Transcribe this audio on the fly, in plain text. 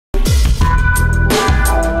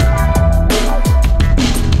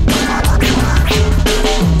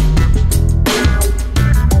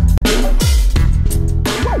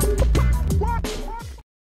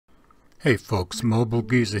Hey folks, Mobile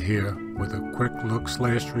Geezer here with a quick look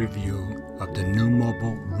 / review of the Nuu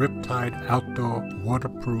Mobile Riptide Outdoor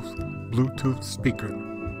Waterproof Bluetooth Speaker.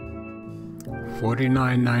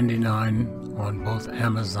 $49.99 on both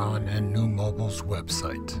Amazon and Nuu Mobile's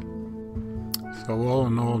website. So all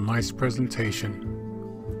in all, nice presentation.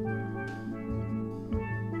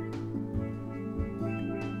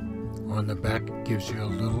 On the back it gives you a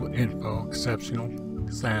little info, exceptional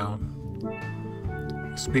sound,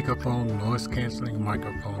 speakerphone, noise cancelling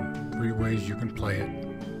microphone, 3 ways you can play it,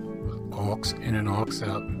 aux in and aux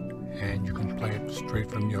out, and you can play it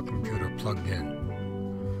straight from your computer plugged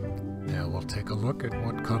in. Now we'll take a look at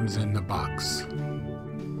what comes in the box.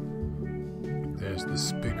 There's the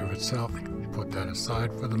speaker itself, put that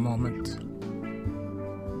aside for the moment.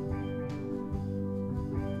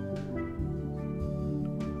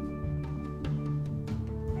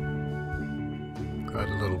 Got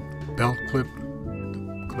a little belt clip.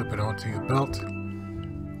 Clip it onto your belt.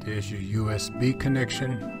 There's your USB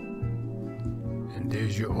connection, and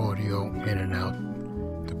there's your audio in and out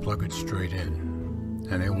to plug it straight in.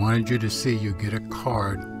 And I wanted you to see you get a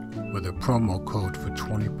card with a promo code for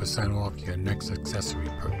 20% off your next accessory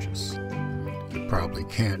purchase. You probably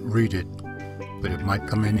can't read it, but it might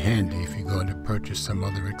come in handy if you're going to purchase some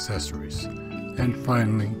other accessories. And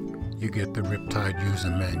finally, you get the Riptide user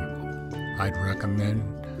manual. I'd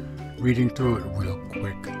recommend reading through it real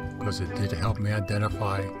quick because it did help me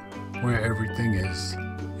identify where everything is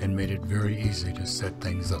and made it very easy to set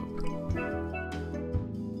things up.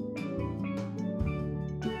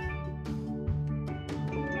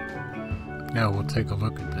 Now we'll take a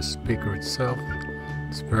look at the speaker itself.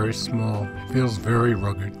 It's very small, feels very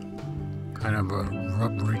rugged, kind of a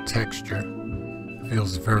rubbery texture,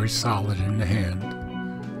 feels very solid in the hand.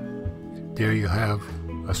 There you have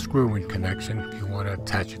a screw-in connection if you want to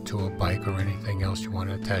attach it to a bike or anything else you want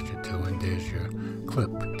to attach it to, and there's your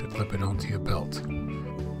clip to clip it onto your belt.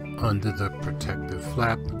 Under the protective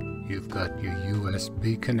flap you've got your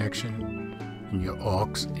USB connection and your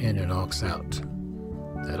aux in and aux out.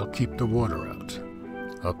 That'll keep the water out.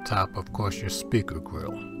 Up top, of course, your speaker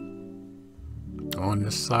grill. On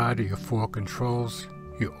the side are your 4 controls,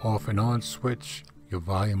 your off and on switch, your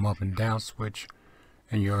volume up and down switch,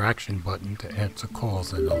 and your action button to answer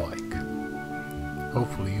calls and the like.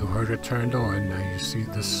 Hopefully you heard it turned on. Now you see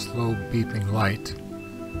this slow beeping light,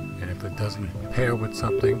 and if it doesn't pair with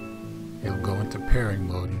something, it'll go into pairing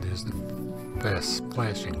mode, and there's the fast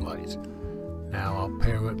flashing light. Now I'll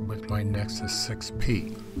pair it with my Nexus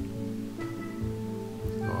 6P.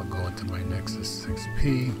 So I'll go into my Nexus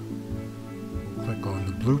 6P, click on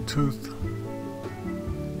the Bluetooth,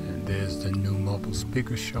 and there's the Nuu Mobile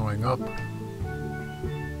speaker showing up.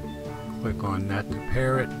 Click on that to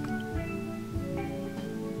pair it.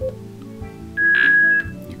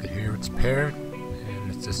 You can hear it's paired,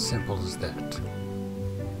 and it's as simple as that.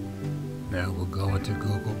 Now we'll go into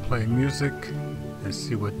Google Play Music and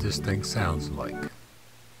see what this thing sounds like.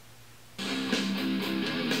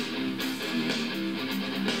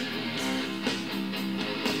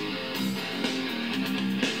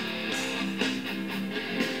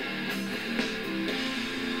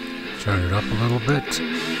 Turn it up a little bit.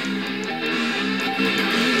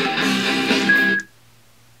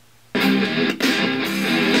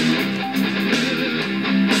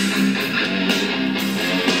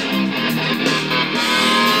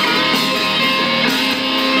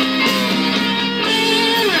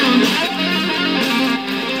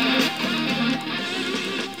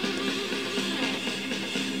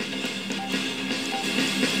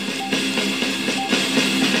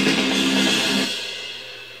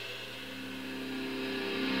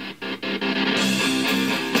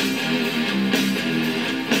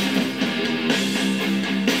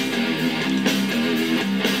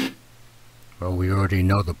 Well, we already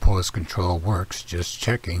know the pause control works, just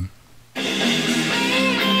checking.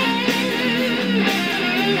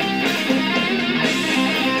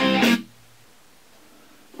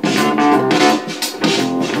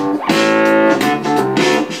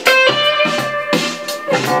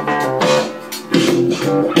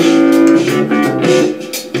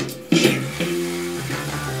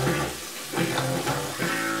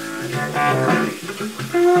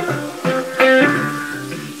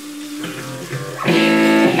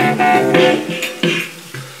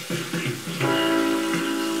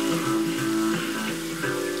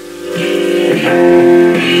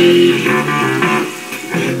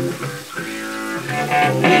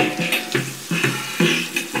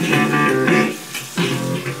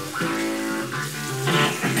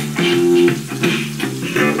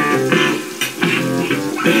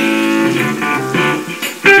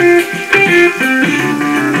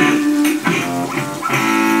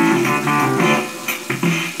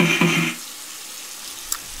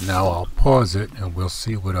 Now I'll pause it and we'll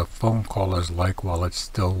see what a phone call is like while it's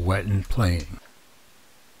still wet and playing.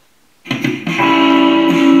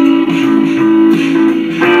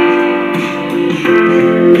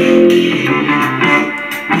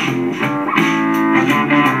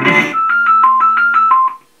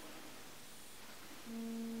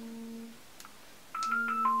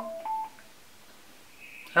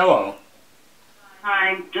 Hello.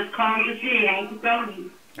 I'm just calling to see how you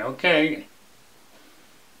going. Okay.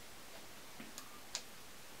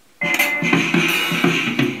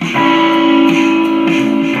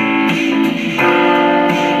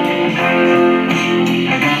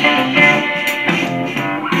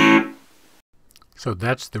 So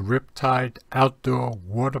that's the Riptide outdoor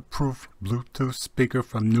waterproof Bluetooth speaker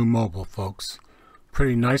from Nuu Mobile, folks.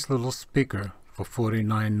 Pretty nice little speaker for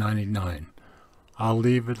 $49.99. I'll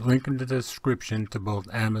leave a link in the description to both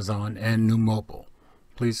Amazon and Nuu Mobile.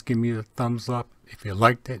 Please give me a thumbs up if you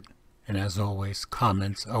liked it, and as always,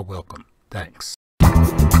 comments are welcome. Thanks.